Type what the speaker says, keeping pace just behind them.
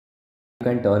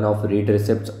can turn off read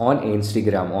receipts on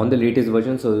Instagram on the latest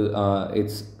version. So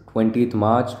it's 20th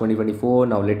March 2024.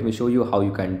 Now let me show you how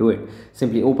you can do it.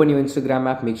 Simply open your Instagram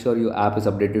app, make sure your app is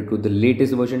updated to the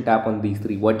latest version, tap on these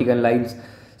three vertical lines,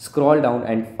 scroll down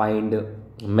and find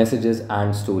messages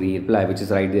and story reply, which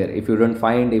is right there. If you don't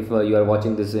find, if you are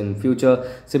watching this in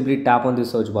future, simply tap on the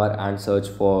search bar and search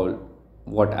for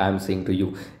what I am saying to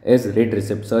you is read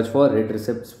receipt. Search for read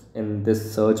receipts in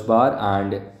this search bar,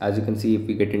 and as you can see, if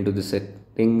we get into the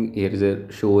setting, here is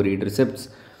a show read receipts.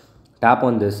 Tap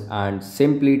on this and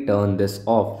simply turn this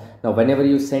off. Now whenever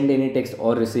you send any text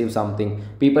or receive something,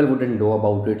 people wouldn't know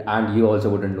about it and you also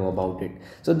wouldn't know about it.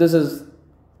 So this is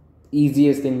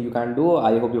easiest thing you can do.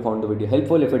 I hope you found the video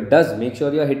helpful. If it does, make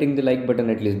sure you are hitting the like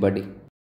button at least, buddy.